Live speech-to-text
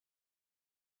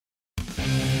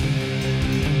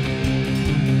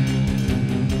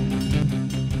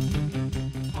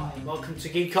to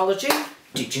Geekology.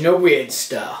 Did you know weird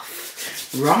stuff?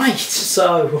 Right,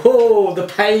 so, the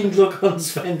pained look on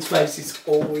Sven's face is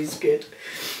always good.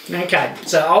 Okay,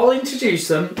 so I'll introduce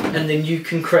them and then you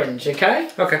can cringe, okay?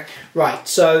 Okay. Right,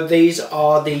 so these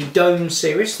are the Dome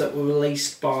series that were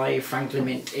released by Franklin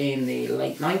Mint in the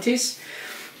late 90s.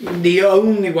 The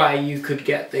only way you could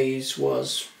get these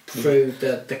was through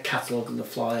the catalogue and the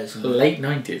flyers. And late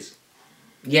 90s?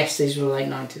 Yes, these were late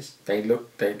 90s. They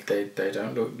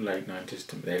don't look late 90s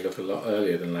to me. They look a lot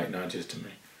earlier than late 90s to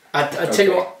me. I tell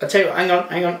you what,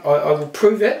 hang on, I will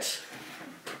prove it.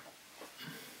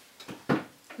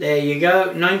 There you go,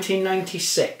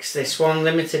 1996, this one,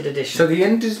 limited edition. So the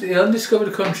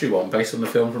Undiscovered Country one, based on the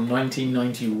film from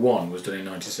 1991, was done in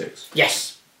 96?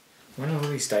 Yes. When are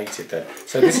these dated then?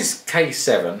 So this is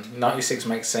K7, 96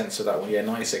 makes sense of that one, yeah,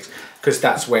 96, because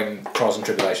that's when Trials and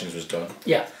Tribulations was done.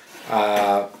 Yeah.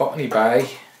 Botany Bay,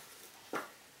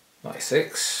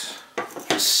 96.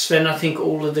 Sven, I think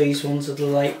all of these ones are the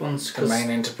late ones. The Main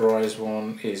Enterprise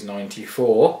one is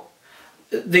 94.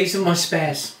 These are my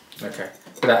spares. Okay.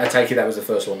 But I take it that was the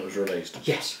first one that was released?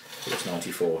 Yes. It was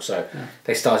 94, so yeah.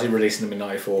 They started releasing them in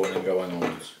 94 and then going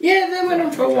onwards. Yeah, they went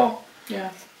on for a while.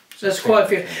 Yeah. So there's quite a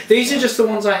few. These are just the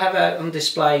ones I have out on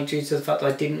display due to the fact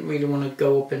that I didn't really want to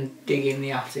go up and dig in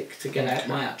the attic to get out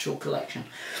my actual collection.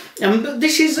 But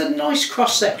this is a nice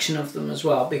cross section of them as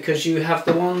well, because you have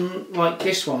the one like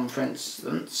this one, for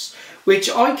instance, which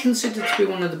I consider to be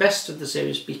one of the best of the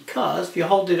series because if you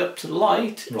hold it up to the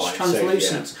light, it's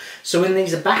translucent. So when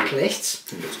these are backlit,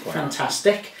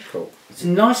 fantastic. Cool. It's a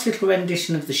nice little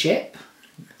rendition of the ship.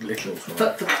 Little.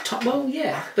 Well,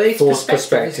 yeah, but it's Forced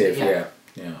perspective,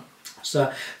 yeah.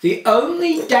 So the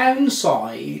only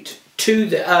downside to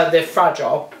they're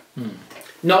fragile.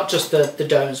 Not just the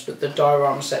domes, but the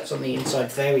diorama sets on the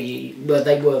inside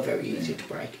they were very easy to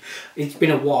break. It's been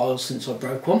a while since I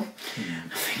broke one.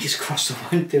 Fingers crossed I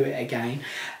won't do it again.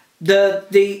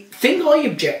 The thing I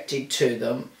objected to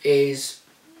them is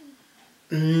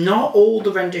not all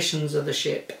the renditions of the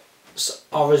ship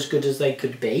are as good as they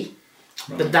could be,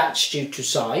 but that's due to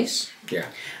size. Yeah.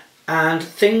 And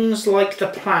things like the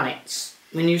planets,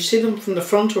 when you see them from the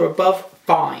front or above,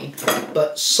 fine,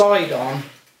 but side on,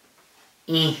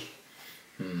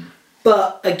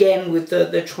 But again, with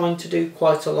they're trying to do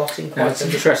quite a lot in quite a little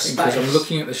space. It's interesting because I'm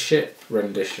looking at the ship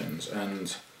renditions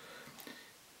and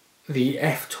the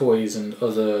F-Toys and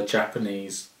other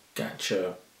Japanese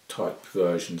gacha type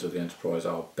versions of the Enterprise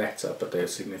are better, but they're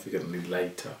significantly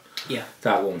later. Yeah.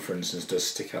 That one, for instance, does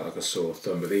stick out like a sore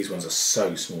thumb, but these ones are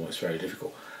so small it's very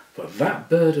difficult. But that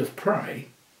bird of prey,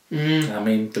 I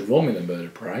mean the Romulan bird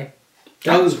of prey,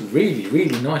 that was really,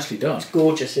 really nicely done. It's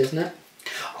gorgeous, isn't it?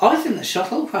 I think the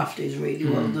shuttlecraft is really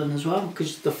well done as well,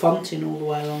 because the fonting all the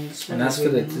way along the side. And that's for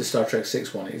the Star Trek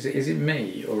 6 one. Is it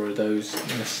me, or are those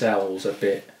nacelles a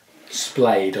bit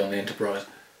splayed on the Enterprise?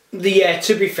 Yeah,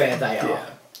 to be fair, they are. Yeah.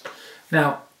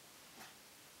 Now,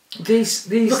 these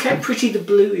look how pretty the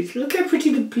blue is. Look how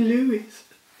pretty the blue is.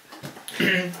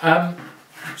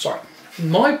 Sorry.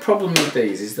 My problem with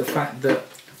these is the fact that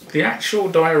the actual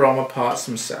diorama parts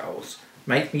themselves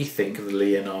make me think of the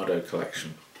Leonardo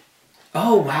collection.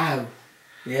 Oh wow!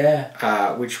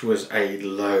 Yeah. Which was a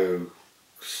low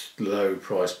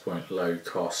price point, low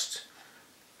cost,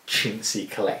 chintzy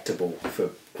collectible for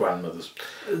grandmothers.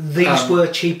 These were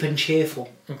cheap and cheerful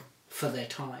for their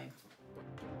time.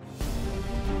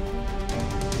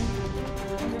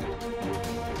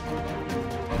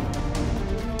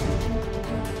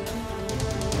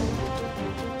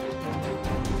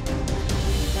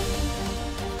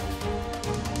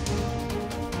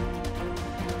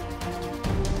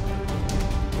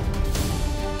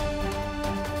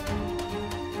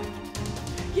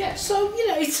 Yeah, so, you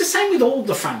know, it's the same with all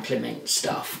the Franklin Mint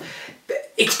stuff.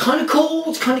 It's kind of cool,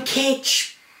 it's kind of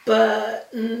kitsch, but...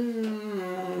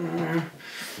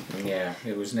 Yeah,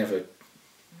 it was never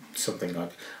something like...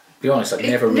 To be honest, I've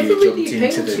never really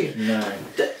jumped into the... No.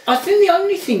 I think the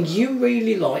only thing you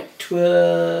really liked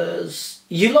was...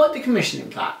 You liked the commissioning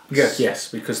plaques.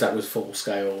 Yes, because that was full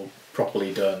scale,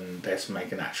 properly done, let's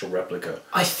make an actual replica.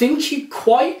 I think you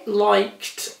quite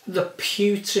liked the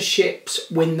pewter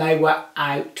ships when they were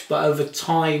out, but over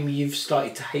time you've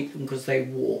started to hate them because they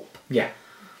warp. Yeah,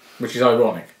 which is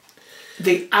ironic.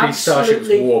 These starships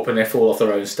warp and they fall off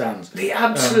their own stands. The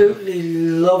absolutely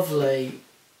lovely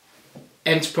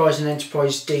Enterprise and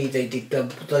Enterprise D, they did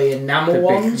the enamel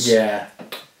ones. Yeah.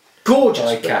 Gorgeous,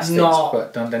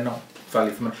 but they're not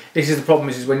value for money. This is the problem,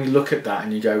 is when you look at that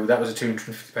and you go, well, that was a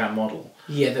 £250 model.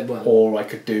 Yeah, they were. Or I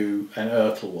could do an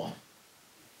Urkel one.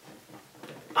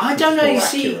 I don't know, you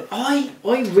see, I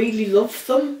really love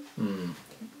them.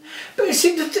 But you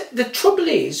see, the trouble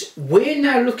is, we're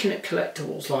now looking at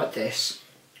collectibles like this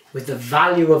with the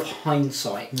value of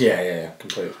hindsight. Yeah,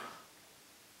 completely.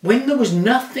 When there was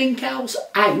nothing else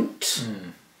out,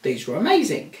 these were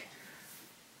amazing.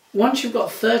 Once you've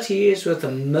got 30 years worth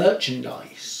of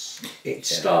merchandise, it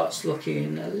starts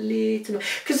looking a little bit...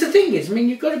 Because the thing is, I mean,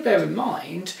 you've got to bear in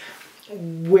mind,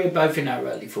 we're both in our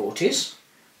early 40s.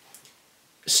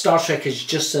 Star Trek has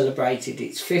just celebrated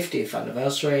its 50th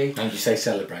anniversary. And you say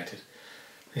celebrated.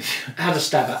 Had a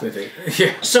stab at it.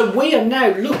 Yeah. So we are now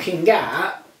looking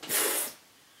at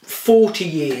 40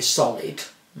 years solid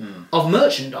of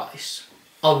merchandise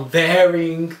of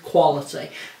varying quality.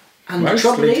 And the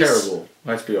trouble is, terrible,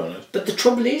 let's be honest. But the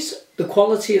trouble is, the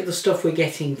quality of the stuff we're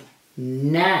getting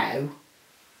now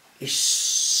is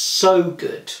so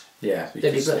good. Yeah.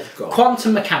 That it's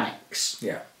quantum mechanics.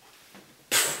 Yeah.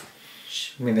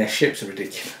 I mean, their ships are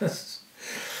ridiculous.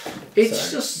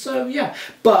 It's just so, yeah.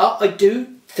 But I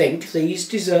do think these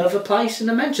deserve a place and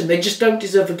a mention. They just don't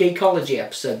deserve a Geekology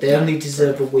episode. They only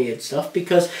deserve a weird stuff,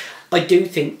 because I do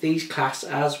think these class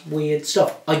as weird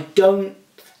stuff. I don't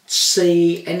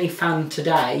see any fan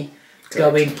today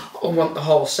going, I want the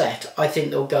whole set. I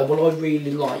think they'll go, well, I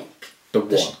really like the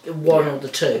one or the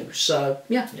two. So,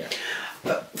 yeah.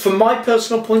 From my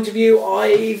personal point of view,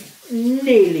 I've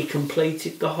nearly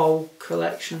completed the whole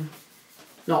collection.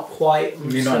 Not quite.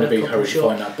 You're not in a big hurry to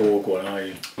find that Borg one, are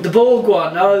you? The Borg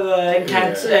one,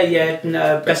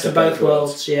 no, Best of Both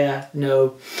Worlds, yeah,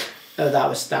 no. That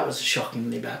was a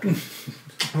shockingly bad one.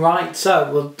 Right,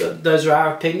 so well, those are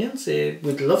our opinions.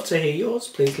 We'd love to hear yours.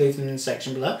 Please leave them in the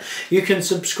section below. You can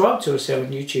subscribe to us here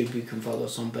on YouTube. You can follow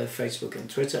us on both Facebook and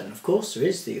Twitter. And of course, there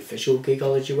is the official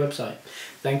Geekology website.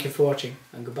 Thank you for watching,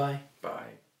 and goodbye. Bye.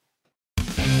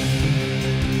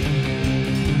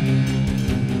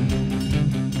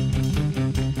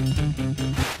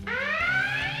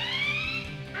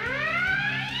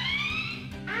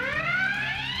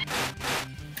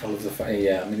 I love the fact,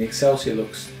 I mean, the Excelsior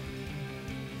looks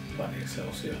like the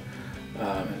Excelsior,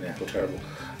 and they're terrible.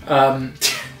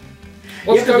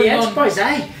 What's going the on? Enterprise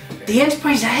A! The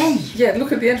Enterprise A! Yeah,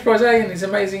 look at the Enterprise A and these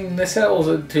amazing nacelles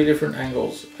at two different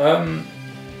angles.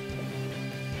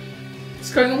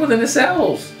 What's going on with the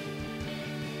nacelles?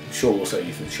 I'm sure we'll show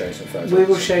you some photos. We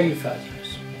will show you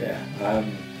photos. Yeah.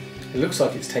 It looks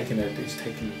like it's taken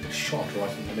a shot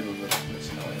right in the middle of the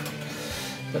nacelle.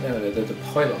 But no, the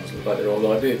pylons look like they're all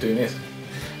like they're doing this.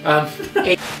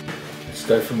 Let's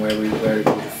go from where we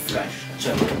flash.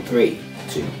 So 3,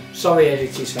 2. Sorry,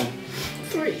 editors fan.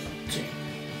 3, 2.